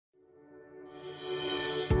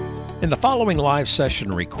In the following live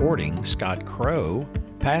session recording, Scott Crow,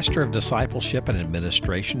 pastor of Discipleship and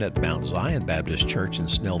Administration at Mount Zion Baptist Church in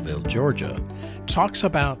Snellville, Georgia, talks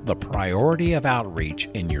about the priority of outreach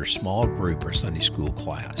in your small group or Sunday school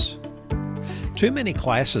class. Too many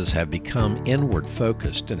classes have become inward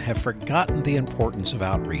focused and have forgotten the importance of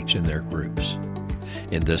outreach in their groups.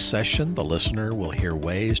 In this session, the listener will hear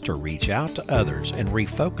ways to reach out to others and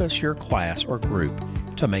refocus your class or group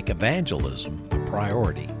to make evangelism a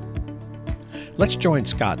priority. Let's join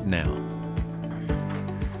Scott now.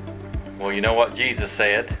 Well, you know what Jesus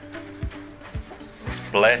said?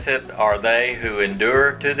 Blessed are they who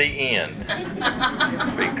endure to the end,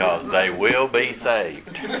 because they will be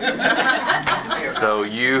saved. So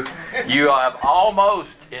you have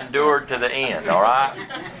almost endured to the end, all right?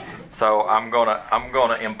 So I'm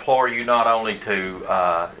gonna implore you not only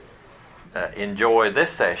to enjoy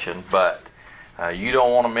this session, but you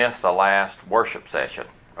don't want to miss the last worship session,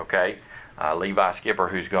 okay? Levi Skipper,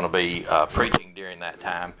 who's going to be preaching during that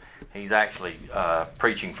time, he's actually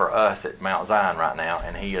preaching for us at Mount Zion right now,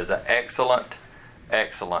 and he is an excellent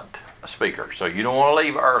speaker. So you don't want to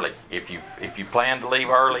leave early. If you plan to leave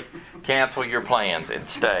early, cancel your plans and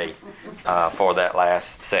stay for that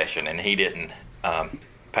last session. And he didn't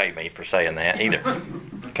pay me for saying that either.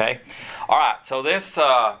 Okay? All right, so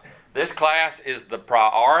this class is the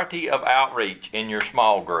priority of outreach in your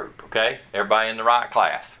small group, okay? Everybody in the right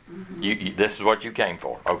class. This is what you came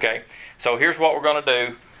for, okay? So here's what we're going to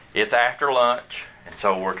do. It's after lunch, and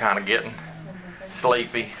so we're kind of getting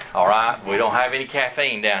sleepy, all right? We don't have any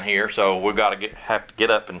caffeine down here, so we've got to have to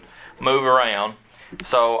get up and move around.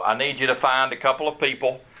 So I need you to find a couple of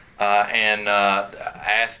people and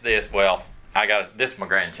ask this. Well, this is my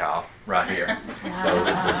grandchild right here. So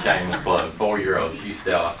this is a shameless plug, 4-year-old. She's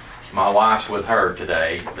Stella. My wife's with her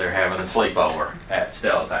today. They're having a sleepover at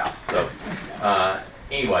Stella's house. So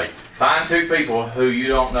anyway, find 2 people who you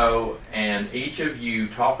don't know, and each of you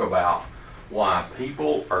talk about why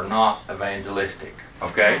people are not evangelistic.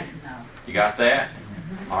 Okay? You got that?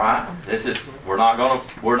 All right. We're not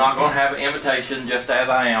gonna have an invitation just as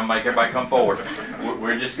I am. Make everybody come forward.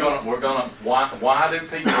 We're gonna. Why do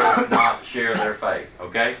people not share their faith?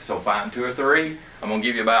 Okay. So find 2 or 3. I'm gonna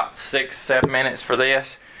give you about 6-7 minutes for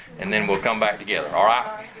this, and then we'll come back together. All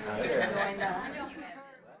right.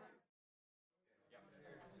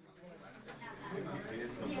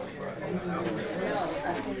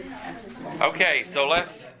 Okay, so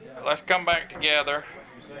let's come back together.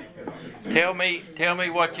 Tell me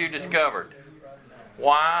what you discovered.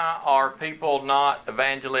 Why are people not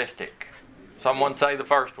evangelistic? Someone say the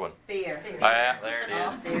first one. Fear. Yeah, there it is.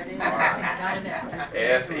 All right.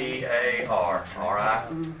 F-E-A-R. All right.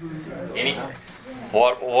 Any?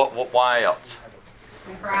 What? Why else?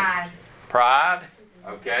 Pride. Pride.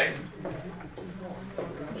 Okay.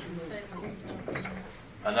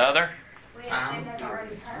 Another?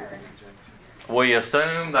 We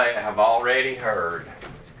assume they have already heard.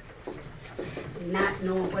 Not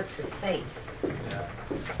knowing what to say. Yeah.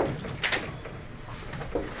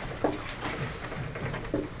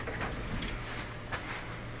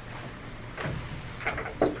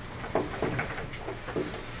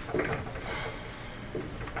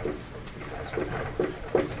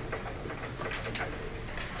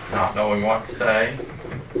 Not knowing what to say.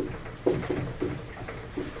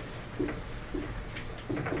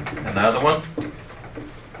 Another one.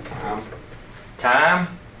 Time.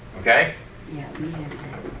 Okay. Yeah, we have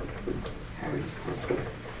that. Hurry.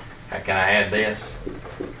 How can I add this?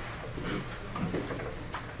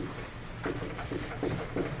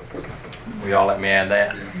 Will y'all let me add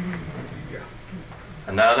that?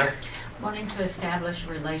 Another. Wanting to establish a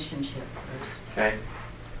relationship first. Okay.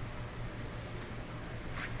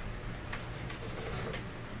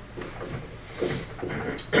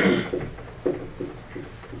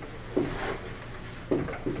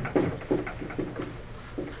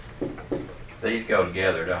 These go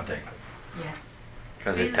together, don't they? Yes.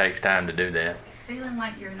 Because it takes time to do that. Feeling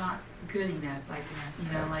like you're not good enough, like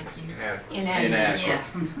you. Inadequate. Yeah.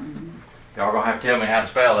 Y'all gonna have to tell me how to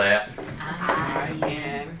spell that.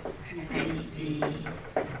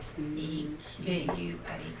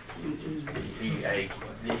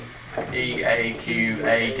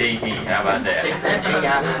 E-A-Q-A-T-E. How about that?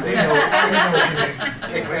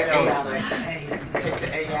 Take the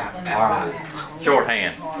A out. All right.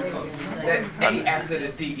 Shorthand. That A after the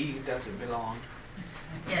D-E doesn't belong.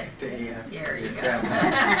 Yeah. There you go.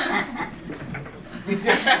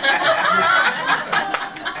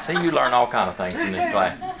 See, you learn all kind of things from this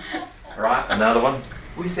class. All right, another one.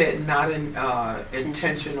 We said not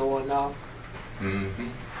intentional enough. Mm-hmm.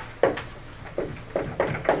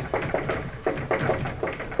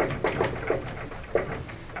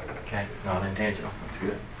 intentional. That's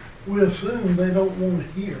good. We assume they don't want to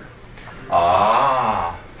hear.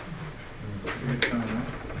 Ah.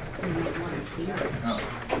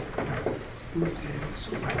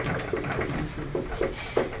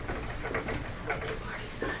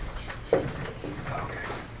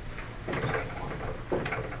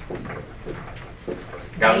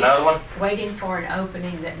 Got another one? Waiting for an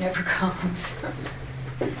opening that never comes.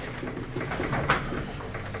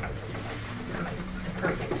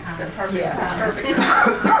 Perfect time. The perfect time. Perfect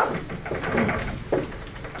time.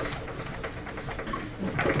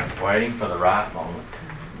 Waiting for the right moment.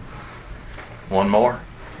 One more?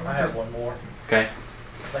 I have one more. Okay. I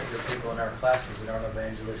think there are people in our classes that aren't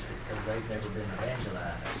evangelistic because they've never been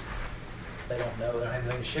evangelized. They don't know, they don't have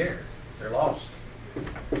anything to share. They're lost.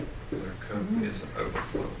 Their cup is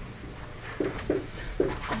overflowing.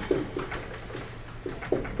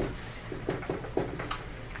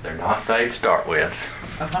 They're not saved to start with.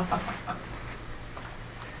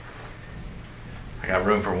 I got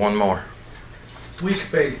room for one more. Weak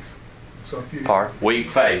faith. So if you Weak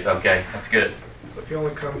faith. Okay, that's good. if you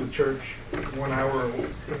only come to church 1 hour,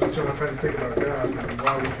 if that's the only time you think about God, then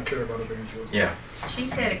why would you care about evangelism? Yeah. She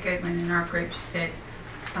said a good one in our group. She said,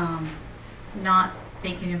 not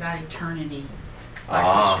thinking about eternity like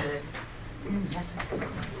Ah. we should. That's a good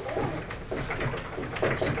one.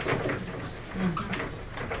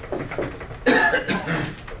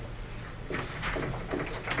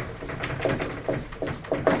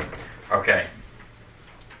 Okay.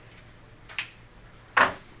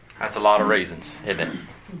 That's a lot of reasons, isn't it?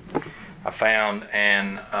 I found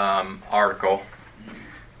an article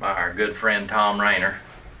by our good friend Tom Rayner,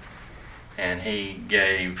 and he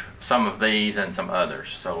gave some of these and some others.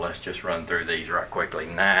 So let's just run through these right quickly.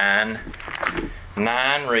 Nine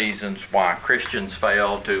reasons why Christians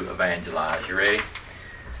fail to evangelize. You ready?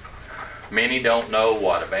 Many don't know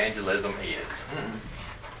what evangelism is.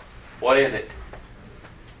 What is it?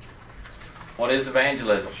 What is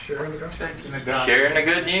evangelism? Sharing the gospel. Sharing the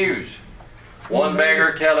good news. One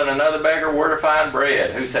beggar telling another beggar where to find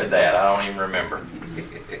bread. Who said that? I don't even remember.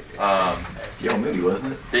 D.L. Moody,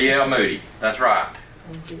 wasn't it? D.L. Moody. That's right.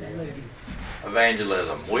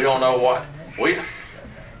 Evangelism. We don't know what we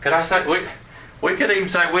could even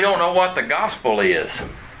say we don't know what the gospel is.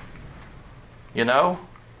 You know?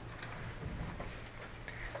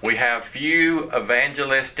 We have few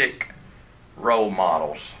evangelistic role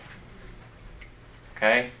models.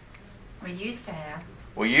 Okay? We used to have.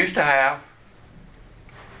 We used to have,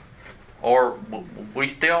 or we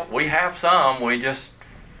have some, we just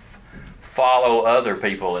follow other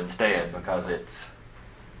people instead because it's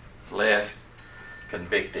less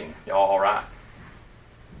convicting. Y'all all right?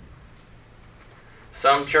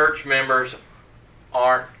 Some church members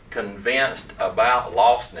aren't convinced about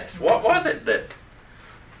lostness. What was it that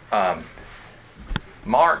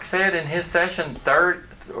Mark said in his session?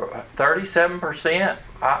 37%?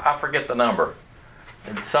 I forget the number.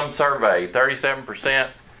 In some survey, 37%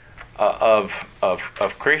 of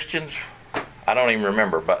Christians, I don't even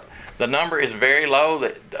remember, but the number is very low.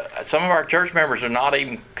 That some of our church members are not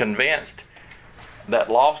even convinced that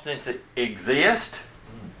lostness exists.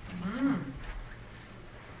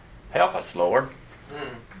 Help us, Lord.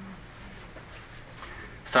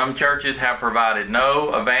 Some churches have provided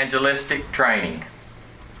no evangelistic training.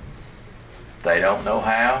 They don't know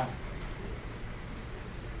how,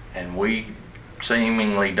 and we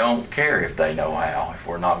seemingly don't care if they know how, if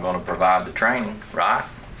we're not going to provide the training, right?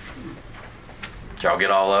 Did y'all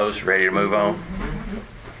get all those? Ready to move on?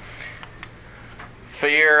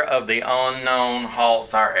 Fear of the unknown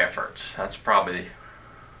halts our efforts. That's probably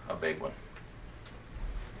a big one.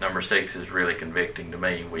 Number 6 is really convicting to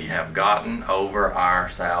me. We have gotten over our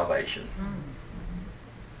salvation.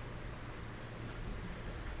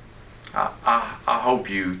 I hope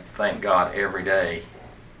you thank God every day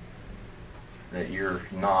that you're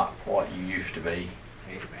not what you used to be.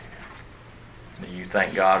 Amen. That you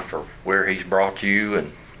thank God for where He's brought you,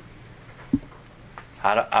 and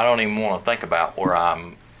I don't even want to think about where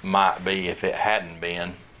I might be if it hadn't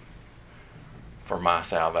been for my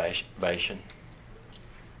salvation.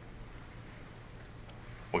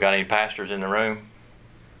 We got any pastors in the room?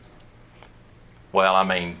 Well, I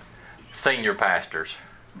mean, senior pastors.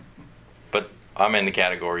 But I'm in the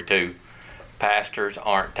category too. Pastors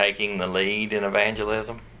aren't taking the lead in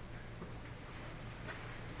evangelism.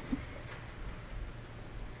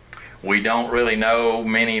 We don't really know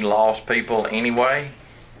many lost people anyway.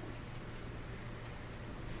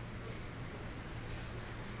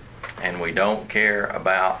 And we don't care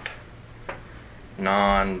about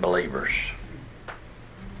non-believers.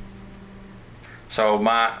 So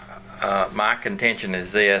my my contention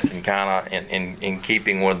is this, and kind of in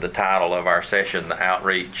keeping with the title of our session, the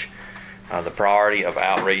outreach, the priority of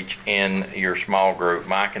outreach in your small group.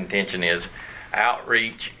 My contention is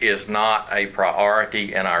outreach is not a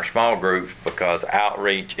priority in our small groups because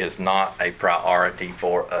outreach is not a priority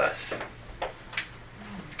for us.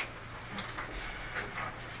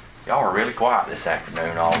 Y'all are really quiet this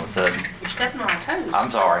afternoon all of a sudden. You're stepping on our toes.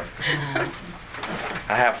 I'm sorry.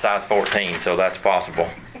 I have size 14, so that's possible.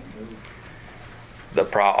 The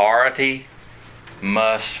priority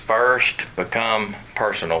must first become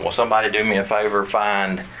personal. Will somebody do me a favor,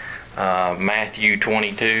 find Matthew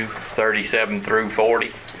 22, 37 through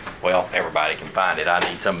 40? Well, everybody can find it. I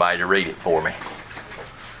need somebody to read it for me.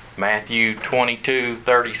 Matthew 22,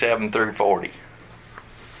 37 through 40.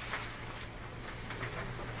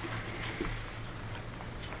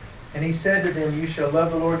 And he said to them, "You shall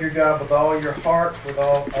love the Lord your God with all your heart, with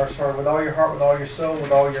all your heart, with all your soul,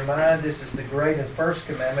 with all your mind. This is the great and first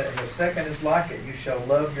commandment, and the second is like it. You shall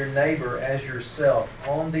love your neighbor as yourself.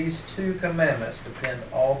 On these two commandments depend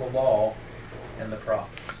all the law and the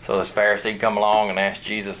prophets." So this Pharisee come along and asked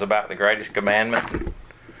Jesus about the greatest commandment.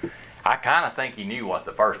 I kind of think he knew what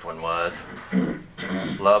the first one was.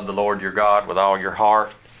 Love the Lord your God with all your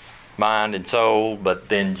heart, mind, and soul. But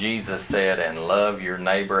then Jesus said, and love your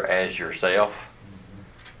neighbor as yourself.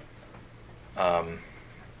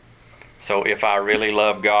 So if I really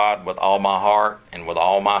love God with all my heart and with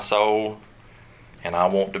all my soul, and I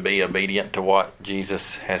want to be obedient to what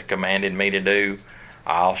Jesus has commanded me to do,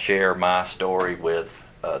 I'll share my story with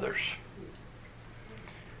others.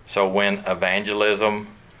 So when evangelism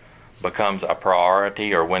becomes a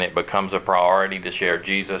priority, or when it becomes a priority to share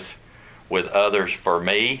Jesus with others for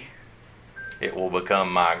me, it will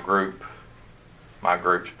become my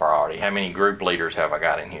group's priority. How many group leaders have I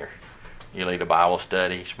got in here? You lead a Bible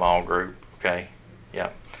study, small group, okay?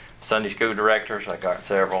 Yeah. Sunday school directors, I got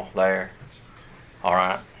several there. All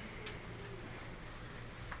right.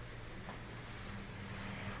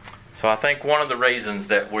 So I think one of the reasons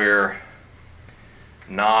that we're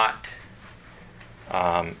not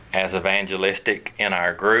as evangelistic in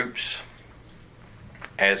our groups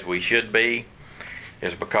as we should be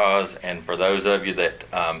is because, and for those of you that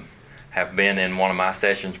have been in one of my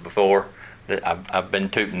sessions before, that I've been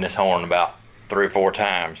tooting this horn about 3 or 4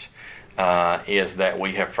 times, is that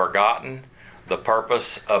we have forgotten the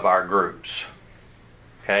purpose of our groups.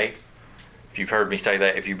 Okay? If you've heard me say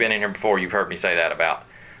that, if you've been in here before, you've heard me say that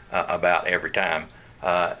about every time.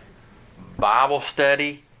 Bible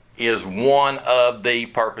study is one of the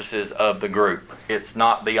purposes of the group. It's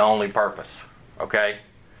not the only purpose. Okay?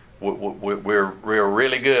 We're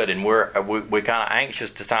really good, and we're kind of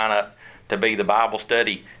anxious to sign up to be the Bible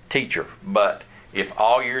study teacher. But if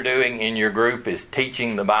all you're doing in your group is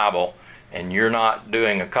teaching the Bible, and you're not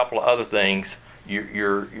doing a couple of other things,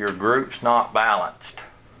 your group's not balanced.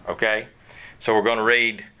 Okay, so we're going to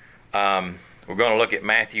read. We're going to look at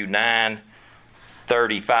Matthew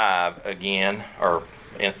 9:35 again, or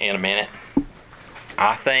in a minute.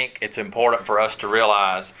 I think it's important for us to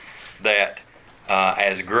realize that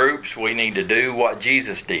as groups, we need to do what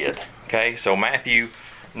Jesus did. Okay, so Matthew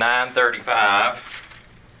 9:35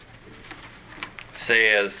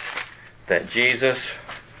 says that Jesus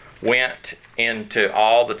went into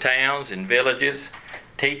all the towns and villages,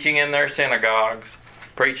 teaching in their synagogues,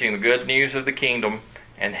 preaching the good news of the kingdom,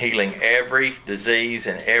 and healing every disease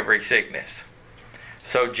and every sickness.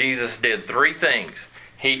 So Jesus did 3 things.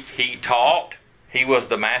 He taught. He was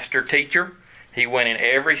the master teacher. He went in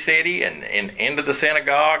every city and into the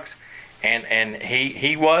synagogues, and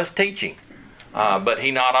he was teaching. But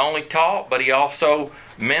he not only taught, but he also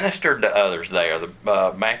ministered to others there.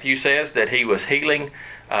 Matthew says that he was healing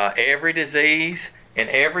every disease and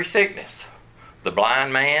every sickness. The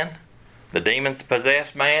blind man, the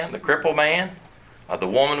demon-possessed man, the crippled man, the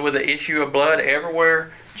woman with the issue of blood.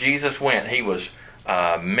 Everywhere Jesus went, he was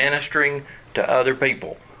ministering to other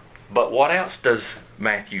people. But what else does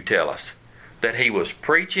Matthew tell us? That he was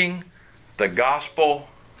preaching the gospel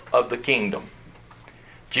of the kingdom.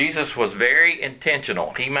 Jesus was very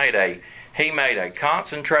intentional. He made a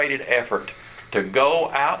concentrated effort to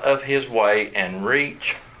go out of his way and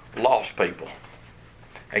reach lost people.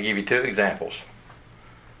 I'll give you 2 examples.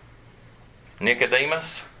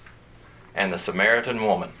 Nicodemus and the Samaritan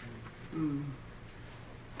woman.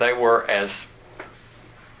 They were as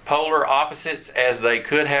polar opposites as they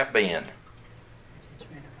could have been.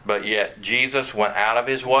 But yet Jesus went out of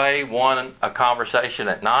his way, one a conversation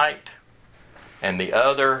at night, and the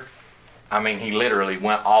other, he literally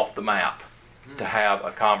went off the map to have a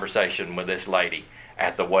conversation with this lady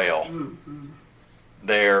at the well.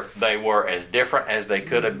 They were as different as they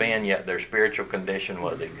could have been, yet their spiritual condition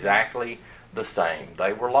was exactly the same.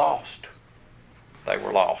 They were lost. They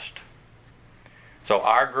were lost. So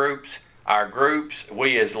our groups,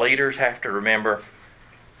 we as leaders have to remember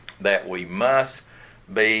that we must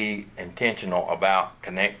be intentional about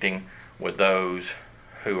connecting with those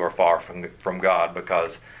who are far from God,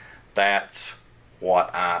 because that's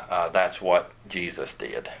what Jesus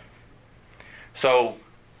did. So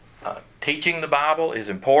teaching the Bible is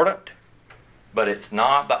important, but it's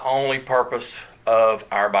not the only purpose of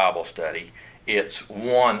our Bible study. It's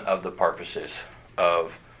one of the purposes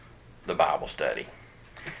of the Bible study.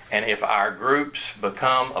 And if our groups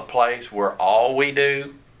become a place where all we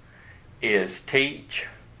do is teach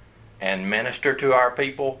and minister to our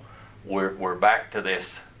people, we're back to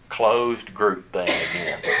this closed group thing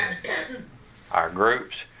again. Our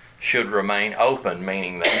groups should remain open,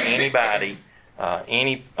 meaning that anybody,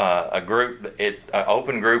 open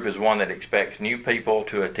group is one that expects new people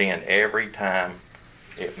to attend every time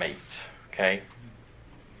it meets. Okay?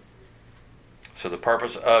 So the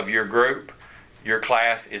purpose of your group, your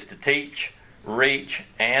class, is to teach, reach,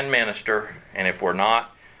 and minister. And if we're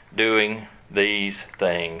not doing these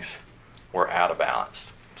things, we're out of balance.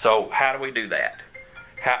 So how do we do that?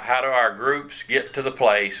 How do our groups get to the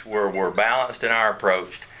place where we're balanced in our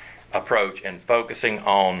approach and focusing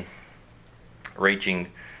on reaching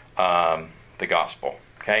the gospel?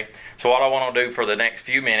 Okay. So what I want to do for the next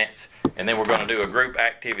few minutes, and then we're going to do a group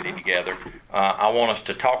activity together. I want us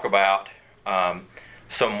to talk about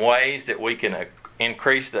some ways that we can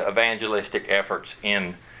increase the evangelistic efforts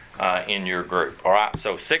in your group. All right.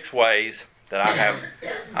 So 6 ways that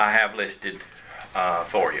I have listed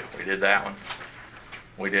for you. We did that one.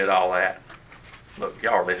 We did all that. Look,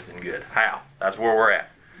 y'all are listening good. How? That's where we're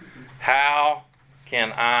at. How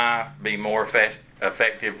can I be more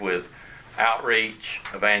effective with outreach,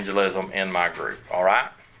 evangelism in my group? All right?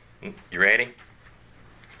 You ready?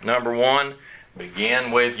 Number 1,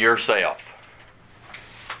 begin with yourself.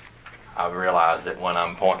 I realize that when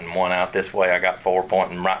I'm pointing one out this way, I got 4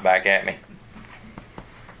 pointing right back at me.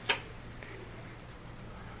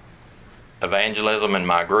 Evangelism in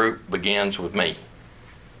my group begins with me.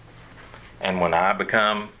 And when I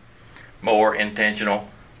become more intentional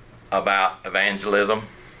about evangelism,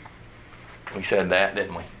 we said that,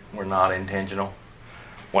 didn't we? We're not intentional.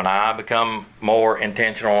 When I become more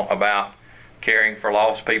intentional about caring for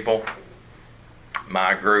lost people,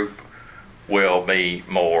 my group will be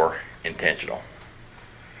more intentional.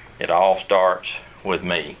 It all starts with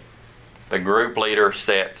me. The group leader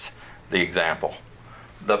sets the example.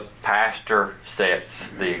 The pastor sets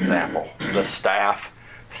the example. The staff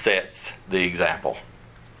sets the example.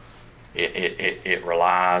 It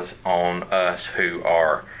relies on us who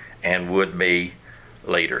are and would be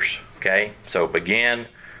leaders. Okay? So begin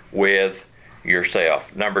with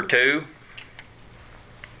yourself. Number 2,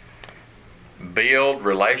 build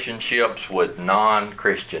relationships with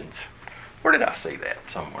non-Christians. Where did I see that?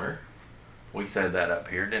 Somewhere. We said that up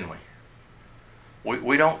here, didn't we?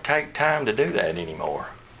 We don't take time to do that anymore.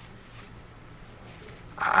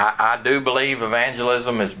 I do believe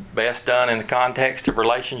evangelism is best done in the context of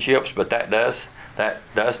relationships, but that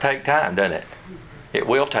does take time, doesn't it? It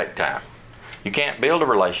will take time. You can't build a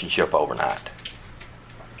relationship overnight.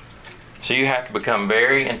 So you have to become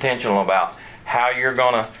very intentional about how you're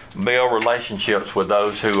going to build relationships with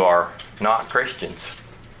those who are not Christians.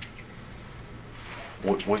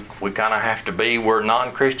 We kind of have to be where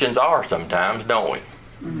non-Christians are sometimes, don't we?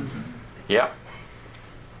 Mm-hmm. Yep.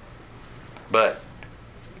 But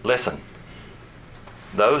listen,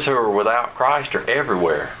 those who are without Christ are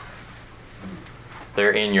everywhere.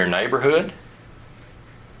 They're in your neighborhood.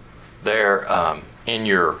 They're in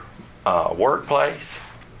your workplace,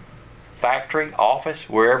 factory, office,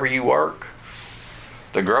 wherever you work,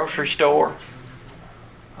 the grocery store,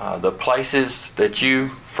 the places that you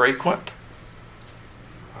frequent.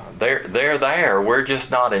 They're there. We're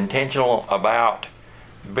just not intentional about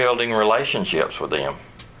building relationships with them.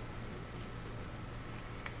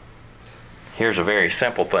 Here's a very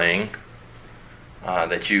simple thing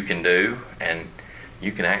that you can do, and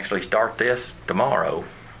you can actually start this tomorrow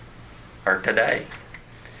or today.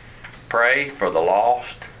 Pray for the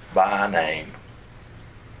lost by name.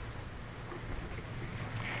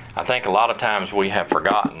 I think a lot of times we have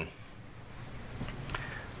forgotten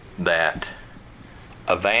that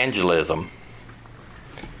evangelism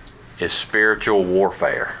is spiritual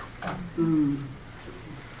warfare.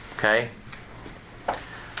 Okay?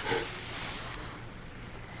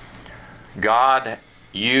 God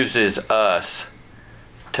uses us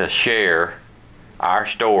to share our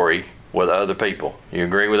story with other people. You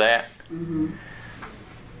agree with that? Mm-hmm.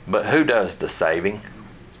 But who does the saving?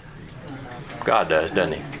 God does,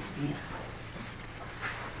 doesn't He?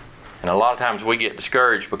 And a lot of times we get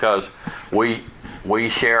discouraged because we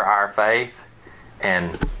share our faith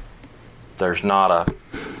and there's not a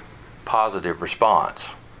positive response.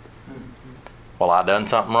 Well, I done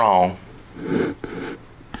something wrong.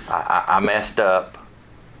 I messed up.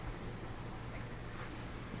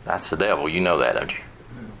 That's the devil. You know that, don't you?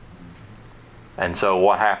 And so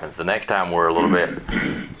what happens? The next time we're a little bit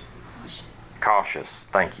cautious,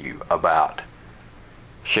 thank you, about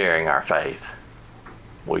sharing our faith.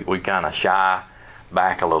 We kind of shy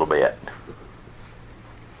back a little bit.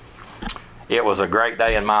 It was a great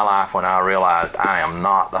day in my life when I realized I am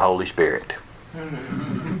not the Holy Spirit.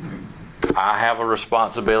 I have a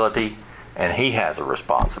responsibility and He has a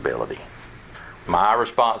responsibility. My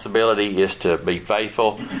responsibility is to be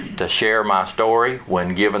faithful to share my story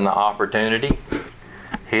when given the opportunity.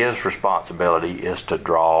 His responsibility is to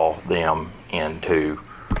draw them into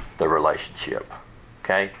the relationship.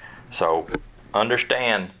 Okay? So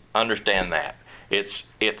understand that. It's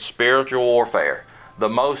spiritual warfare. The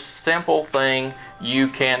most simple thing you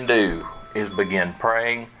can do is begin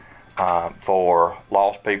praying for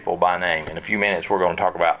lost people by name. In a few minutes we're going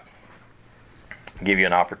to give you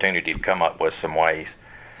an opportunity to come up with some ways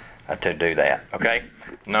to do that. Okay?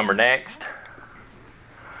 Number next,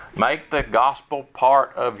 make the gospel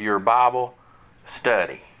part of your Bible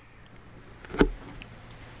study.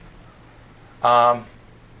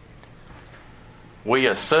 We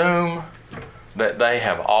assume that they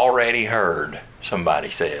have already heard,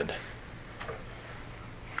 somebody said.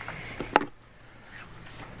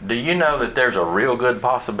 Do you know that there's a real good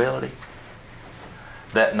possibility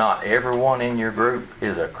that not everyone in your group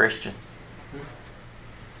is a Christian?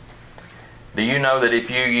 Do you know that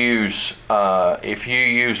if you use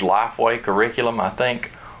Lifeway curriculum, I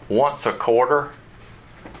think once a quarter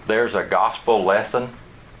there's a gospel lesson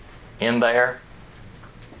in there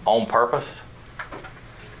on purpose?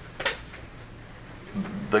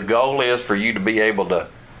 The goal is for you to be able to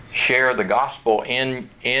share the gospel in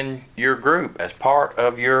your group as part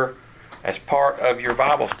of your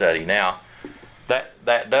Bible study. Now,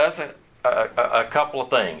 that does a couple of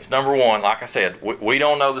things. Number one, like I said, we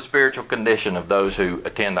don't know the spiritual condition of those who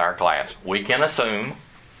attend our class. We can assume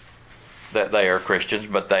that they are Christians,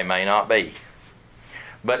 but they may not be.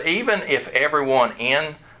 But even if everyone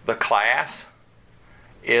in the class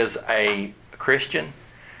is a Christian,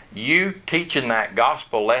 you teaching that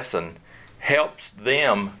gospel lesson helps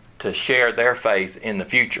them to share their faith in the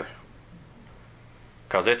future.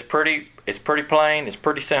 Because it's pretty plain, it's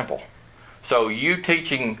pretty simple. So you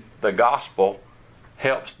teaching the gospel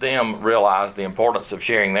helps them realize the importance of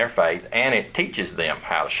sharing their faith, and it teaches them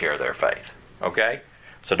how to share their faith. Okay?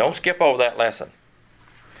 So don't skip over that lesson.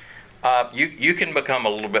 You can become a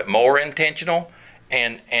little bit more intentional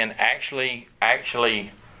and actually,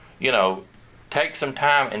 take some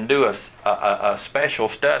time and do a special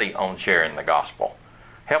study on sharing the gospel.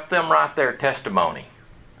 Help them write their testimony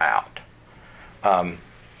out.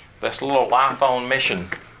 This little Life on Mission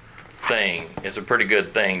thing is a pretty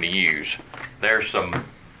good thing to use. There's some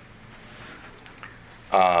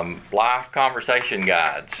life conversation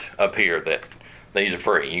guides up here that these are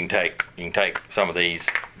free. You can take some of these,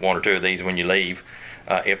 one or two of these when you leave,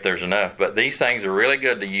 if there's enough. But these things are really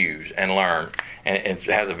good to use and learn, and it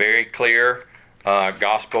has a very clear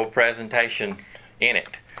gospel presentation in it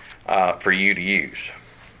for you to use.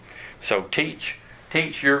 So teach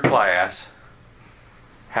your class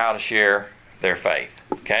how to share their faith.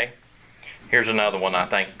 Okay? Here's another one I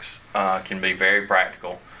think can be very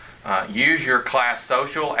practical. Use your class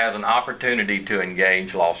social as an opportunity to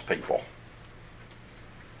engage lost people.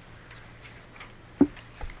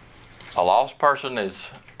 A lost person is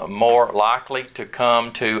more likely to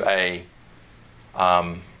come to a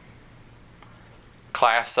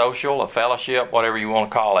class social, a fellowship, whatever you want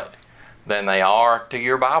to call it, than they are to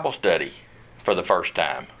your Bible study for the first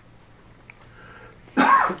time.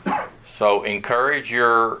 So encourage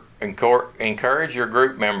your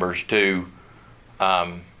group members to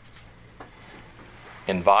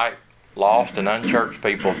invite lost and unchurched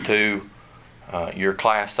people to your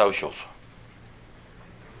class socials.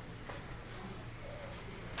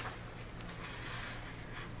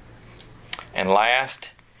 And last,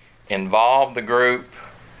 involve the group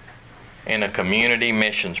in a community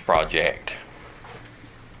missions project.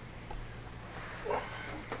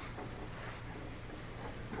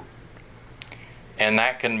 And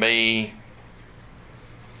that can be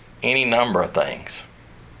any number of things.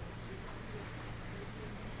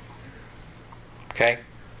 Okay?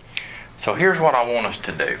 So here's what I want us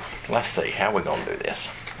to do. Let's see, how are we going to do this?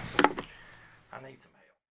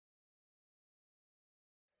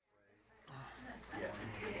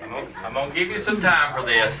 I'm going to give you some time for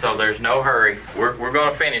this, so there's no hurry. We're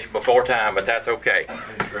going to finish before time, but that's okay.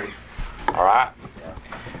 All right?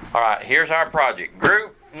 All right, here's our project.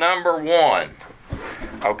 Group number 1.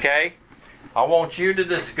 Okay? I want you to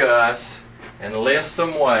discuss and list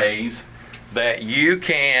some ways that you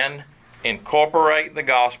can incorporate the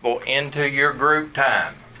gospel into your group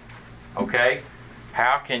time. Okay?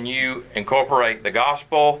 How can you incorporate the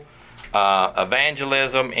gospel,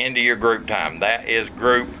 evangelism into your group time? That is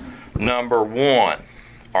group number 1.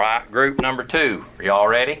 All right, group number 2. Are y'all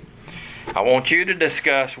ready? I want you to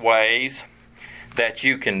discuss ways that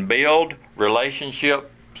you can build relationships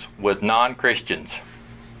with non-Christians.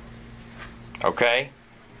 Okay?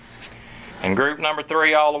 And group number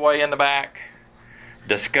 3, all the way in the back,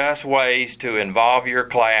 discuss ways to involve your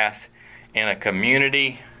class in a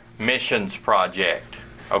community missions project.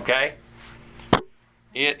 Okay?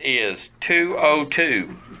 It is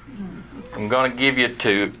 2:02. I'm going to give you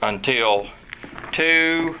until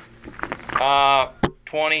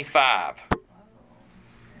 2:25.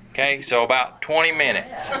 Okay, so about 20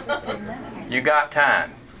 minutes. You got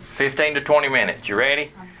time. 15 to 20 minutes. You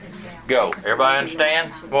ready? Go. Everybody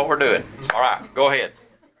understand what we're doing? All right, go ahead.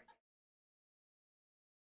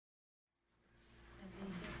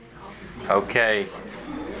 Okay.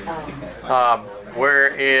 Where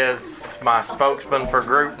is my spokesman for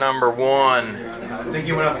group number 1? I think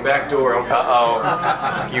he went out the back door.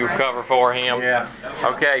 Uh-oh. You cover for him? Yeah.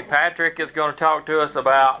 Okay, Patrick is going to talk to us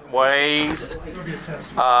about ways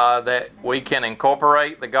that we can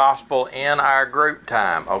incorporate the gospel in our group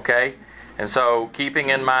time, okay? And so, keeping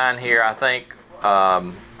in mind here, I think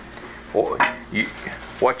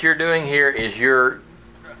what you're doing here is you're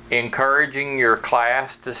encouraging your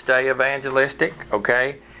class to stay evangelistic,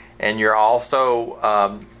 okay? And you're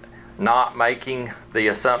also not making the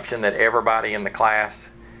assumption that everybody in the class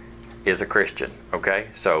is a Christian, okay?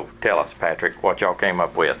 So tell us, Patrick, what y'all came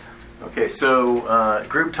up with. Okay, so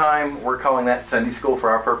group time, we're calling that Sunday school for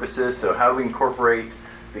our purposes. So how do we incorporate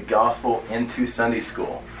the gospel into Sunday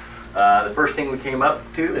school? The first thing we came up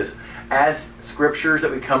to is, as scriptures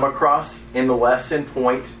that we come across in the lesson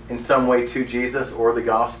point in some way to Jesus or the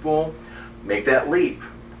gospel, make that leap.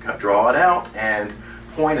 Draw it out and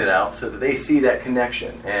point it out so that they see that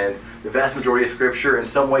connection. And the vast majority of scripture in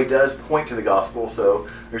some way does point to the gospel, so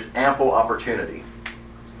there's ample opportunity.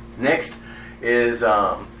 Next is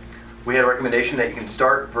we had a recommendation that you can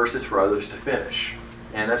start verses for others to finish.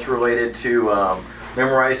 And that's related to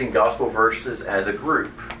memorizing gospel verses as a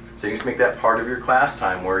group. So you just make that part of your class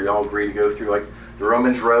time where y'all agree to go through like the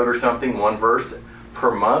Romans Road or something, 1 verse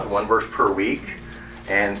per month, 1 verse per week,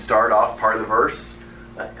 and start off part of the verse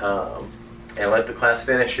and let the class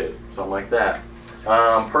finish it, something like that.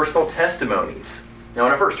 Personal testimonies. Now,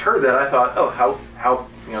 when I first heard that, I thought, oh, how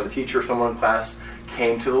the teacher or someone in class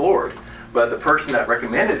came to the Lord. But the person that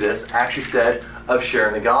recommended this actually said of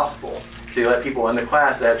sharing the gospel. So you let people in the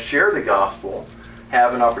class that have shared the gospel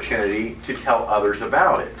have an opportunity to tell others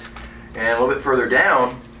about it. And a little bit further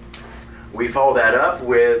down, we follow that up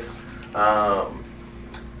with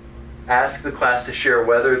ask the class to share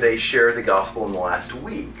whether they shared the gospel in the last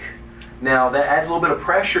week. Now, that adds a little bit of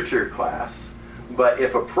pressure to your class, but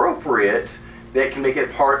if appropriate, that can make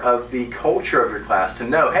it part of the culture of your class to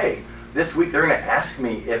know, hey, this week they're going to ask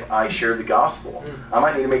me if I shared the gospel. I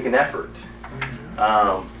might need to make an effort.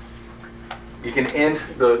 You can end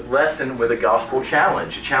the lesson with a gospel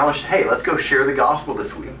challenge. A challenge, hey, let's go share the gospel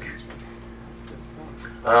this week.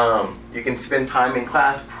 You can spend time in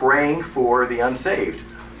class praying for the unsaved.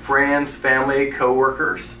 Friends, family,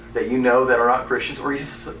 co-workers that you know that are not Christians or you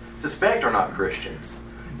suspect are not Christians.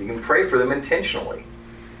 You can pray for them intentionally.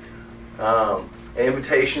 An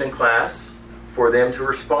invitation in class for them to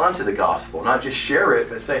respond to the gospel. Not just share it,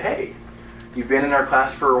 but say, hey, you've been in our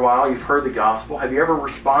class for a while, you've heard the gospel. Have you ever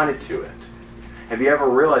responded to it? Have you ever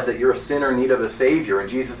realized that you're a sinner in need of a Savior and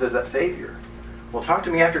Jesus is that Savior? Well, talk to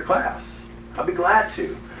me after class. I'll be glad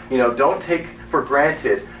to. Don't take for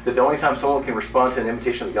granted that the only time someone can respond to an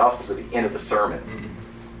invitation of the gospel is at the end of the sermon.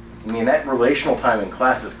 That relational time in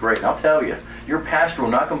class is great. And I'll tell you, your pastor will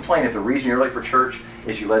not complain if the reason you're late for church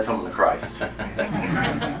is you led someone to Christ.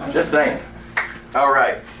 Just saying. All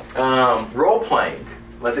right. Role playing.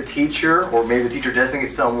 Let the teacher, or maybe the teacher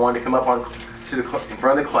designate someone to come up in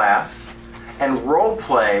front of the class and role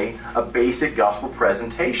play a basic gospel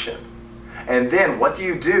presentation. And then what do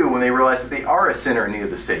you do when they realize that they are a sinner in need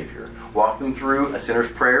of the Savior? Walk them through a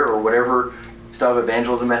sinner's prayer or whatever style of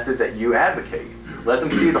evangelism method that you advocate. Let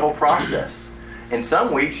them see the whole process. In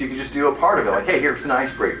some weeks, you can just do a part of it. Like, hey, here's an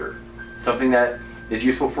icebreaker. Something that is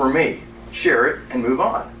useful for me. Share it and move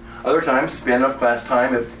on. Other times, spend enough class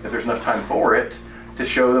time, if there's enough time for it, to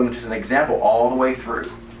show them just an example all the way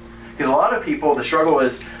through. Because a lot of people, the struggle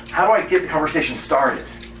is, how do I get the conversation started?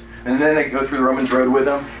 And then they go through the Romans road with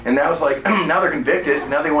them, and now it's like, now they're convicted,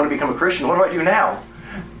 now they want to become a Christian. What do I do now?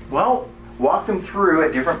 Well, walk them through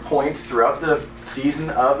at different points throughout the season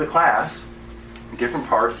of the class, different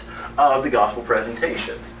parts of the gospel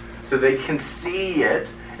presentation, so they can see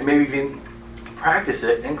it and maybe even practice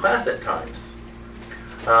it in class at times.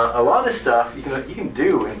 A lot of this stuff you can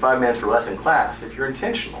do in 5 minutes or less in class if you're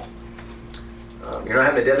intentional. You're not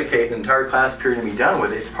having to dedicate an entire class period to be done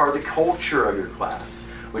with it. It's part of the culture of your class,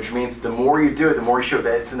 which means the more you do it, the more you show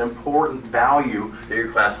that it's an important value that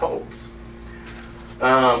your class holds. You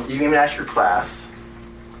can even ask your class,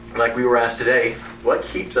 like we were asked today, what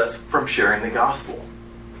keeps us from sharing the gospel?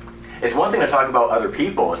 It's one thing to talk about other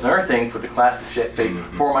people. It's another thing for the class to say,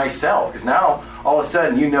 for myself. Because now, all of a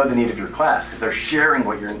sudden, you know the need of your class because they're sharing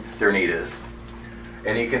what their need is.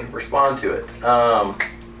 And you can respond to it.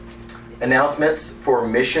 Announcements for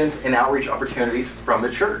missions and outreach opportunities from the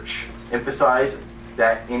church. Emphasize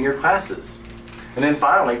that in your classes. And then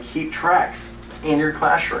finally, keep tracks in your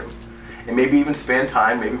classroom. And maybe even spend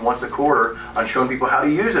time, maybe once a quarter, on showing people how to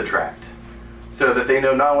use a tract. So that they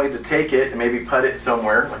know not only to take it and maybe put it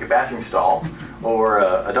somewhere, like a bathroom stall or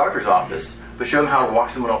a doctor's office, but show them how to walk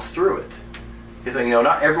someone else through it. Because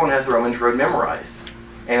not everyone has the Romans road memorized.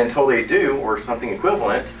 And until they do, or something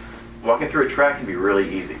equivalent, walking through a tract can be really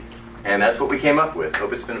easy. And that's what we came up with.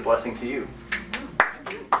 Hope it's been a blessing to you.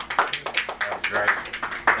 That was great.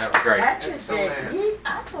 That was great. Patrick said,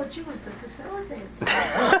 I thought you was the facilitator.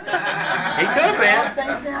 He could have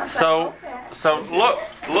been. So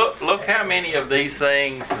look how many of these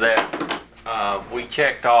things that we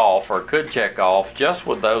checked off or could check off just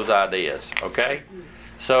with those ideas, okay?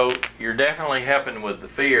 So you're definitely helping with the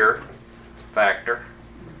fear factor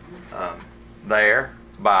there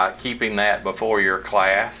by keeping that before your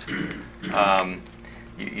class.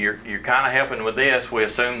 You're kind of helping with this. We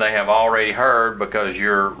assume they have already heard because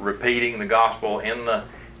you're repeating the gospel in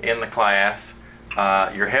the class.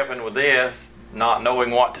 You're helping with this, not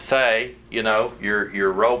knowing what to say.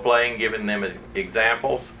 You're role playing, giving them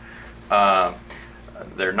examples.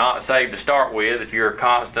 They're not saved to start with. If you're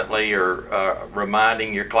constantly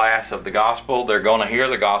reminding your class of the gospel, they're going to hear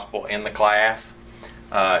the gospel in the class.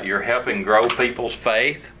 You're helping grow people's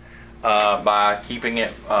faith by keeping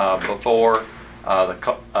it before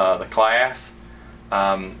the class.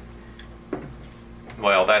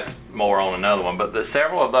 Well, that's more on another one, but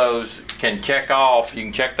several of those can check off. You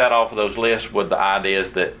can check that off of those lists with the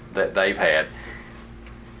ideas that they've had.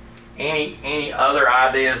 Any other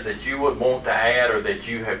ideas that you would want to add or that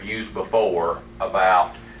you have used before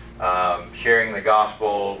about sharing the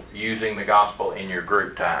gospel, using the gospel in your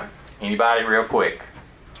group time? Anybody real quick?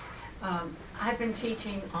 I've been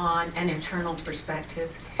teaching on an eternal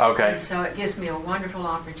perspective. Okay. And so it gives me a wonderful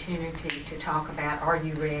opportunity to talk about, are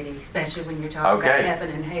you ready? Especially when you're talking about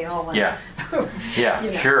heaven and hell. And,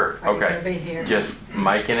 yeah, sure. Okay. Be here. Just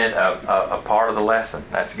making it a part of the lesson.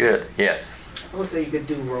 That's good. Yes. I would say you could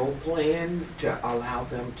do role playing to allow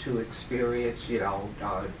them to experience,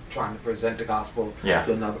 trying to present the gospel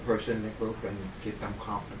to another person in the group and get them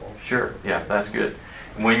comfortable. Sure. Yeah, that's good.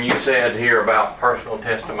 When you said here about personal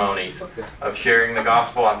testimonies of sharing the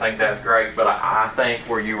gospel, I think that's great, but I think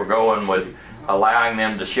where you were going with allowing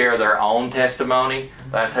them to share their own testimony,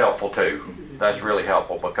 that's helpful too. That's really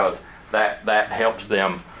helpful because that helps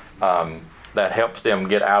them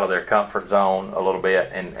get out of their comfort zone a little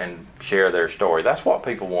bit and share their story. That's what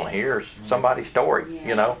people want to hear is somebody's story,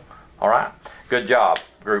 All right. Good job,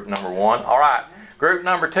 group number one. All right. Group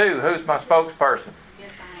number two, who's my spokesperson?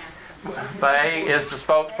 Faye is the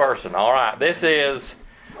spokesperson. All right. This is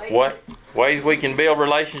what ways we can build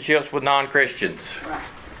relationships with non-Christians.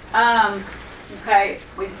 Right. Okay.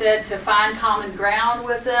 We said to find common ground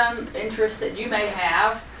with them, interests that you may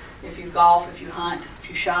have. If you golf, if you hunt, if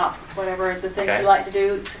you shop, whatever the thing you like to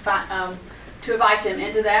do, to invite them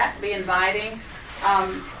into that, be inviting.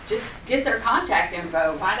 Just get their contact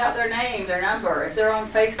info. Find out their name, their number. If they're on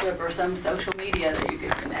Facebook or some social media that you can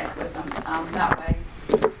connect with them that way.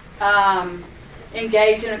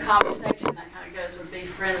 Engage in a conversation. That kind of goes with be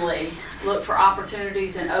friendly. Look for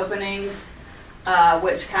opportunities and openings,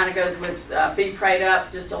 which kind of goes with be prayed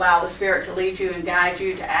up. Just allow the Spirit to lead you and guide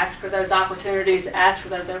you to ask for those opportunities, to ask for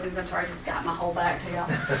those openings. I'm sorry, I just got my whole back to y'all.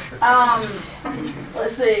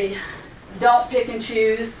 Let's see. Don't pick and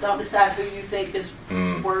choose. Don't decide who you think is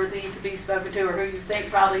worthy to be spoken to or who you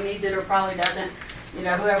think probably needs it or probably doesn't.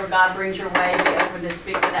 Whoever God brings your way, be open to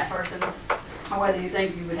speak to that person. Or whether you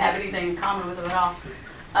think you would have anything in common with them at all.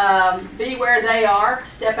 Be where they are.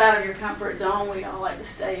 Step out of your comfort zone. We all like to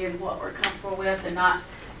stay in what we're comfortable with, and not.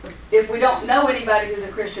 If we don't know anybody who's a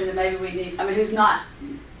Christian, then maybe we need. Who's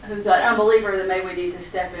an unbeliever, then maybe we need to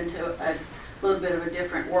step into a little bit of a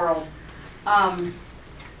different world.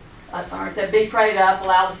 Like I said, be prayed up.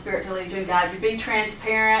 Allow the Spirit to lead you and guide you. Be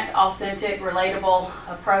transparent, authentic, relatable,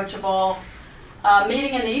 approachable.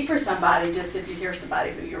 Meeting a need for somebody. Just if you hear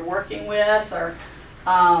somebody who you're working with, or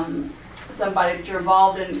somebody that you're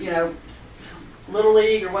involved in, Little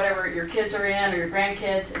League or whatever your kids are in, or your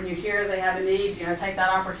grandkids, and you hear they have a need, take that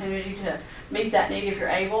opportunity to meet that need if you're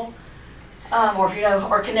able, or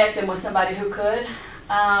connect them with somebody who could.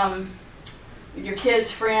 Your kids'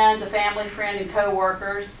 friends, a family friend, and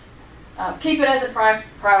co-workers. Keep it as a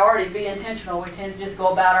priority. Be intentional. We tend to just go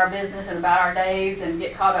about our business and about our days and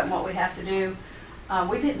get caught up in what we have to do.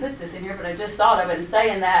 We didn't put this in here, but I just thought of it and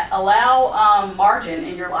saying that. Allow margin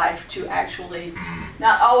in your life to actually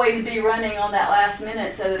not always be running on that last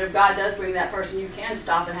minute, so that if God does bring that person, you can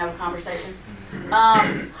stop and have a conversation.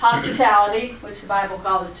 Hospitality, which the Bible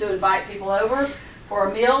calls to invite people over for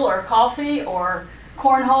a meal or coffee or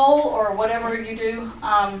cornhole or whatever you do.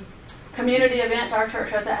 Community events, our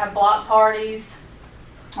church does that, have block parties,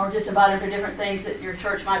 or just invite them to different things that your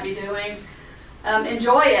church might be doing.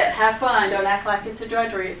 Enjoy it, have fun, don't act like it's a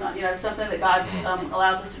drudgery. It's not, it's something that God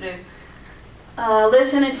allows us to do.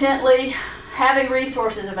 Listen intently, having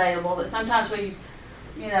resources available. That sometimes we,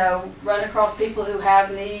 run across people who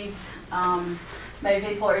have needs. Maybe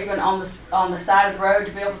people are even on the side of the road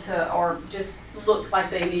to be able to, or just look like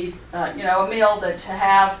they need, a meal to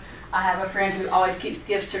have. I have a friend who always keeps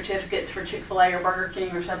gift certificates for Chick-fil-A or Burger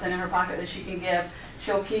King or something in her pocket that she can give.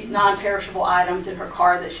 She'll keep non-perishable items in her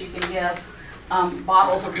car that she can give,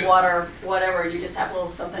 bottles of water, whatever. You just have a little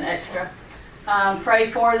something extra. Pray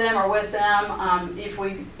for them or with them.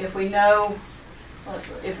 If we know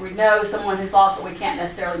someone who's lost, but we can't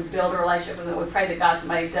necessarily build a relationship with them, we pray that God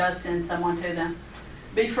somebody does send someone to them.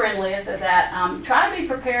 Be friendly. I said that. Try to be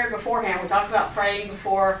prepared beforehand. We talked about praying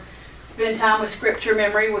before. Spend time with scripture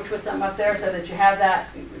memory, which was something up there, so that you have that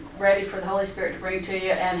ready for the Holy Spirit to bring to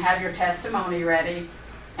you, and have your testimony ready.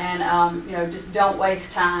 And, just don't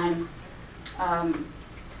waste time.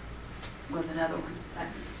 Was another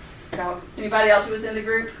one. Anybody else who was in the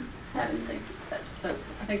group have anything? I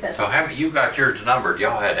think that's. So haven't you got yours numbered?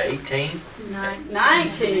 Y'all had 18?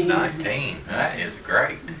 19. 19. That is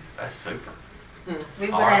great. That's super. We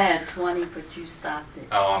would have had 20, but you stopped it.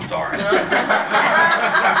 Oh, I'm sorry.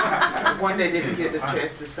 One they didn't get a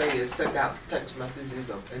chance to say is send out text messages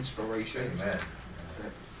of inspiration. Amen.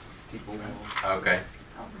 That people will. Okay,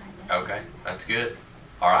 that's good.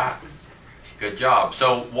 All right, good job.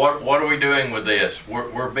 So what are we doing with this?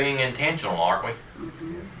 We're being intentional, aren't we?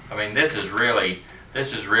 Mm-hmm. This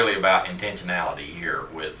is really about intentionality here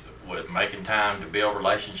with making time to build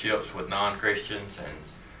relationships with non-Christians and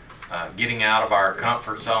getting out of our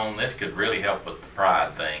comfort zone. This could really help with the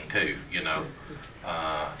pride thing too, and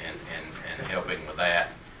helping with that.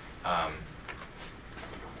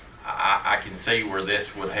 I can see where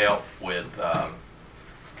this would help with,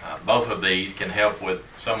 both of these can help with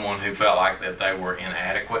someone who felt like that they were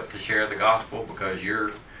inadequate to share the gospel, because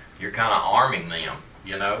you're kind of arming them,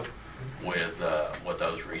 with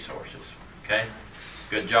those resources. Okay?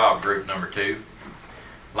 Good job, group number 2.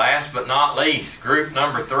 Last but not least, group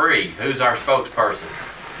number 3. Who's our spokesperson?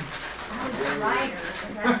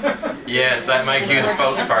 Yes, that makes you the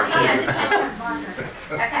spokesperson.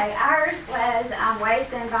 Okay, ours was ways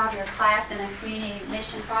to involve your class in a community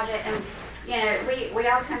mission project. And, we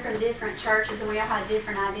all come from different churches, and we all had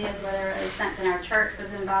different ideas, whether it was something our church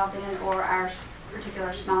was involved in or our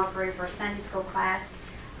particular small group or Sunday school class.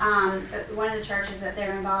 One of the churches that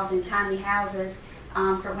they're involved in tiny houses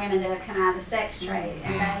for women that have come out of the sex trade,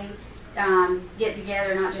 and they get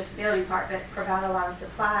together, not just the building part, but provide a lot of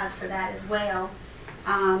supplies for that as well.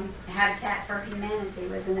 Habitat for Humanity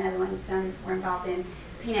was another one. Some were involved in.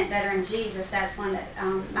 Peanut Butter and Jesus, that's one that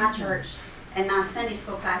my church and my Sunday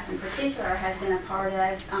school class in particular has been a part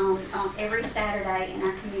of. On every Saturday in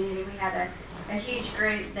our community, we have a huge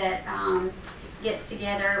group that gets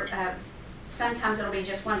together. Sometimes it'll be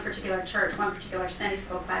just one particular church, one particular Sunday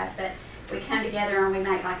school class, but we come together and we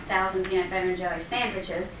make like 1,000 peanut butter and jelly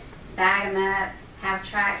sandwiches, bag them up, have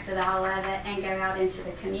tracts with all of it, and go out into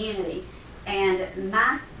the community. And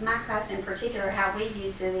my class in particular, how we've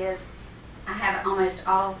used it is, I have almost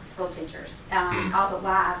all school teachers, all the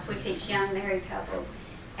wives. We teach young married couples.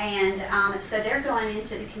 And so they're going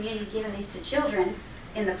into the community, giving these to children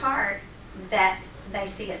in the park, that they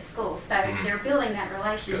see at school. So they're building that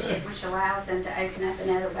relationship, which allows them to open up in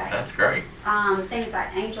other ways. That's great. Things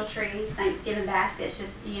like angel trees, Thanksgiving baskets,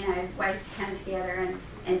 just, ways to come together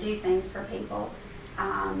and do things for people.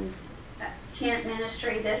 Tent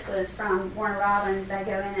ministry, this was from Warner Robins. They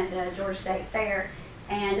go in at the Georgia State Fair,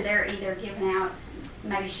 and they're either giving out,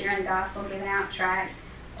 maybe sharing the gospel, giving out tracts,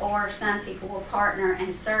 or some people will partner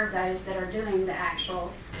and serve those that are doing the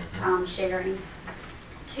actual sharing.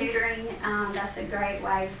 Tutoring, that's a great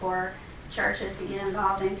way for churches to get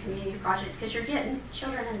involved in community projects, because you're getting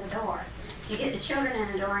children in the door. If you get the children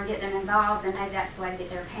in the door and get them involved, then maybe that's the way to get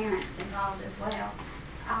their parents involved as well.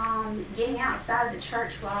 Getting outside of the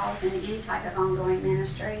church walls in any type of ongoing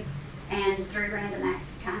ministry, and through random acts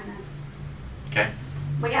of kindness. Okay.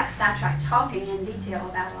 We got sidetracked talking in detail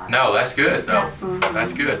about a lot of No, this. that's good. No,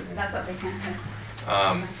 that's good. That's what we kind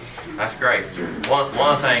of That's great. One of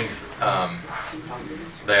the things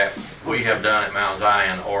that we have done at Mount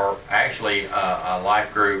Zion, or actually a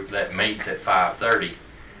life group that meets at 5:30,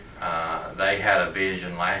 they had a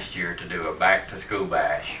vision last year to do a back-to-school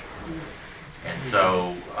bash. And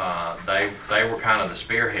so they were kind of the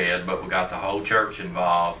spearhead, but we got the whole church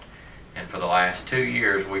involved. And for the last 2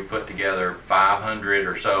 years, we put together 500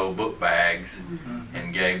 or so book bags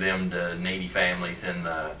and gave them to needy families in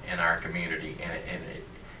our community. And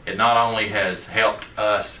it not only has helped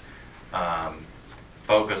us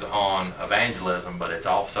focus on evangelism, but it's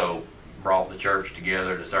also brought the church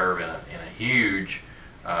together to serve in a huge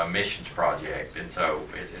missions project. And so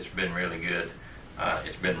it's been really good.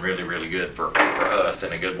 It's been really, really good for us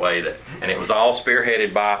in a good way. And it was all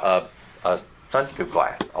spearheaded by a Sunday school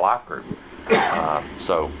class, a life group.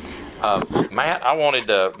 Matt, I wanted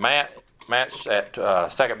to, Matt's at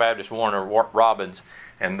Second Baptist Warner Robins,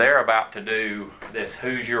 and they're about to do this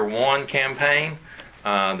Who's Your One campaign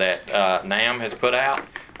that NAM has put out.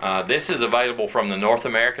 This is available from the North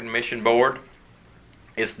American Mission Board.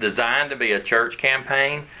 It's designed to be a church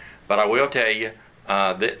campaign, but I will tell you,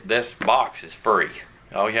 this box is free.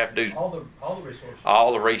 All you have to do, all the resources.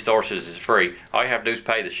 All the resources is free. All you have to do is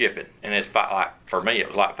pay the shipping, and it's for me it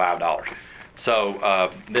was like $5.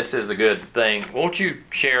 So this is a good thing. Won't you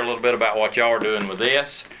share a little bit about what y'all are doing with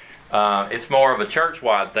this? It's more of a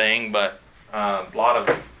church-wide thing, but a lot of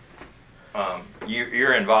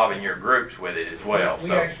you're involving your groups with it as well.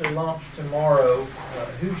 We actually launch tomorrow.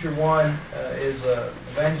 Who's Your One is an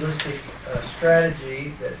evangelistic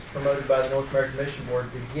strategy that's promoted by the North American Mission Board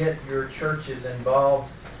to get your churches involved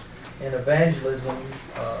in evangelism,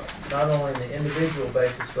 not only on the individual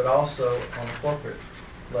basis, but also on the corporate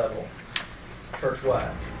level,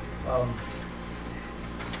 church-wide.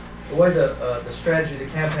 The way the strategy, the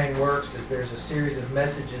campaign works is there's a series of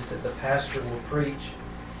messages that the pastor will preach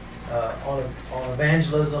on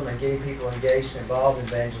evangelism and getting people engaged and involved in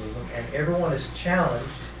evangelism, and everyone is challenged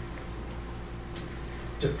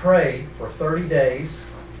to pray for 30 days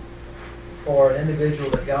for an individual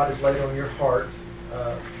that God has laid on your heart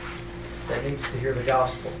that needs to hear the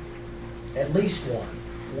gospel. At least one.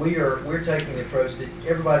 We're taking the approach that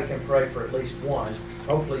everybody can pray for at least one.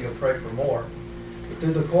 Hopefully you'll pray for more. But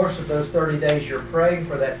through the course of those 30 days, you're praying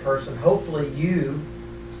for that person. Hopefully you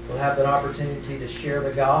will have an opportunity to share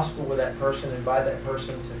the gospel with that person, invite that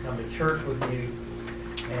person to come to church with you,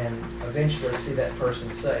 and eventually see that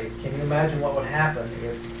person saved. Can you imagine what would happen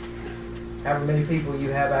if however many people you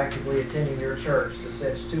have actively attending your church, let's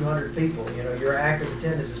say it's 200 people, your active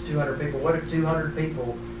attendance is 200 people. What if 200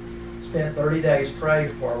 people spent 30 days praying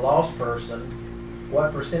for a lost person?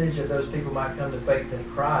 What percentage of those people might come to faith in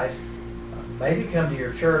Christ? Maybe come to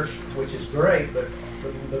your church, which is great, but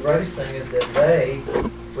the greatest thing is that they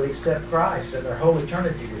would accept Christ and their whole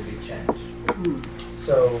eternity would be changed.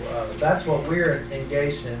 So that's what we're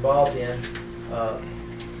engaged and involved in.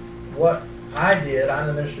 What I did, I'm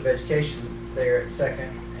the Minister of Education there at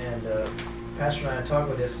Second, and Pastor and I talked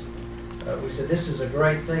with this. We said this is a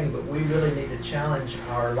great thing, but we really need to challenge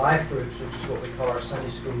our life groups, which is what we call our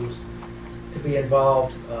Sunday schools, to be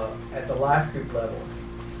involved at the life group level.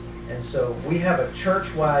 And so we have a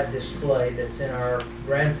church-wide display that's in our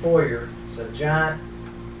grand foyer. It's a giant,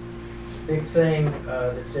 big thing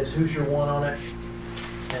that says Who's Your One on it.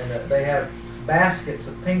 And they have baskets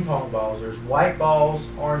of ping pong balls. There's white balls,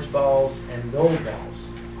 orange balls, and gold balls.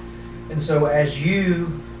 And so as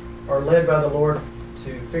you are led by the Lord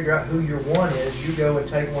to figure out who your one is, you go and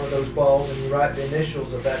take one of those balls and you write the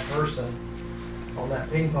initials of that person on that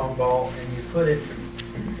ping pong ball, and you put it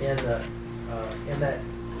in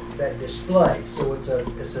that display. So it's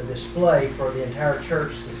a display for the entire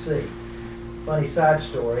church to see. Funny side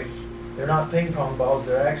story, they're not ping pong balls,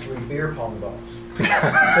 they're actually beer pong balls.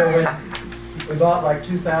 So when We bought like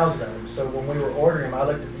 2,000 of them. So when we were ordering them, I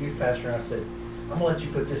looked at the youth pastor and I said, I'm going to let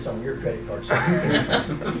you put this on your credit card so you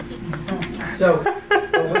can. So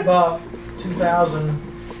we bought 2,000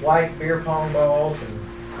 white beer pong balls and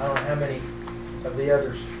I don't know how many of the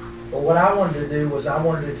others. But what I wanted to do was I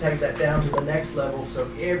wanted to take that down to the next level so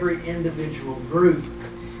every individual group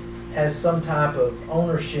has some type of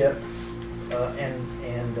ownership and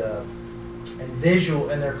visual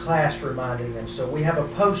in their class reminding them. So we have a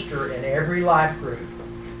poster in every life group.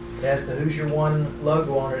 It has the Who's Your One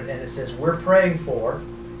logo on it, and it says we're praying for.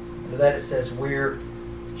 Under that it says we're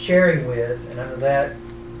sharing with, and under that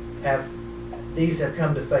these have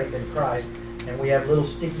come to faith in Christ. And we have little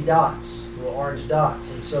sticky dots, little orange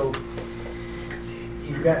dots. And so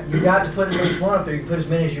you got to put at least one up there. You can put as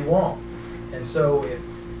many as you want. And so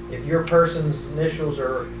if your person's initials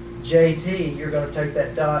are JT, you're going to take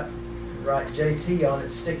that dot, write JT on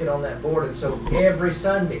it, stick it on that board. And so every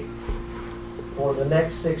Sunday for the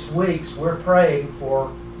next 6 weeks, we're praying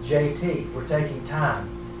for JT. We're taking time.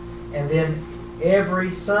 And then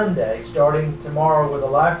every Sunday, starting tomorrow with a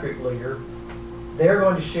life group leader, they're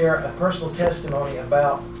going to share a personal testimony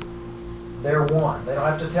about their one. They don't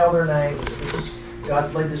have to tell their name.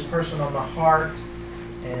 God's laid this person on my heart,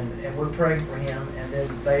 and we're praying for him. And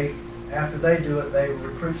then after they do it, they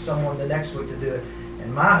recruit someone the next week to do it.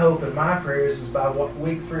 And my hope and my prayer is by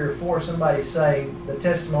week 3 or 4, somebody's saying the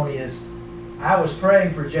testimony is, I was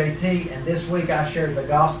praying for JT, and this week I shared the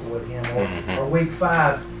gospel with him. Or week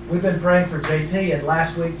 5, we've been praying for JT, and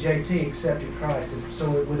last week JT accepted Christ. So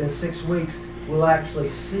within 6 weeks, we'll actually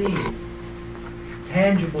see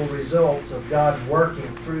tangible results of God working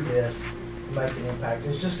through this to make an impact.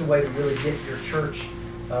 It's just a way to really get your church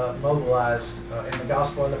mobilized in the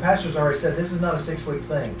gospel. And the pastor's already said this is not a 6-week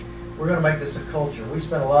thing. We're going to make this a culture. We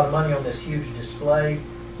spent a lot of money on this huge display,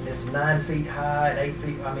 and it's 9 feet high and 8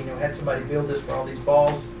 feet. I mean, we had somebody build this for all these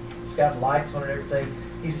balls. It's got lights on it and everything.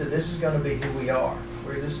 He said this is going to be who we are.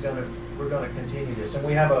 We're going to continue this, and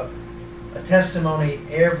we have a testimony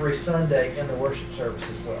every Sunday in the worship service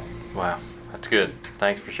as well. Wow, that's good.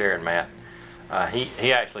 Thanks for sharing, Matt.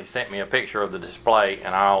 He actually sent me a picture of the display,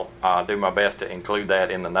 and I'll do my best to include that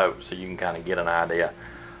in the notes so you can kind of get an idea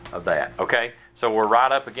of that. Okay, so we're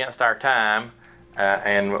right up against our time,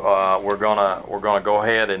 and we're gonna go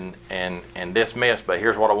ahead and dismiss. But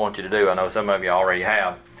here's what I want you to do. I know some of you already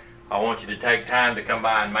have. I want you to take time to come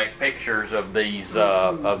by and make pictures of these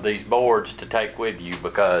boards to take with you,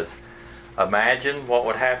 because imagine what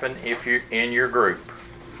would happen if you're in your group,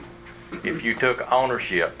 if you took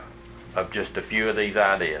ownership of just a few of these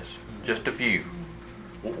ideas, just a few.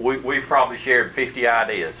 We've probably shared 50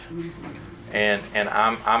 ideas, and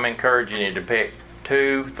I'm encouraging you to pick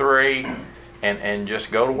 2, 3, and just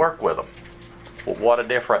go to work with them. What a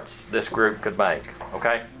difference this group could make.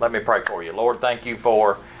 Okay, let me pray for you. Lord, thank you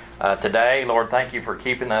for today. Lord, thank you for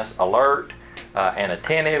keeping us alert and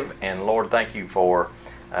attentive, and Lord, thank you for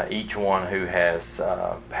each one who has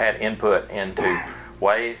had input into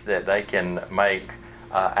ways that they can make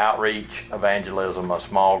outreach, evangelism, a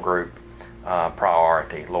small group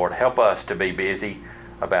priority. Lord, help us to be busy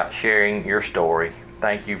about sharing your story.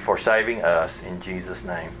 Thank you for saving us. In Jesus'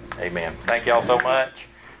 name, amen. Thank you all so much.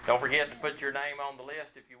 Don't forget to put your name on the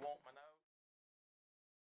list if you want.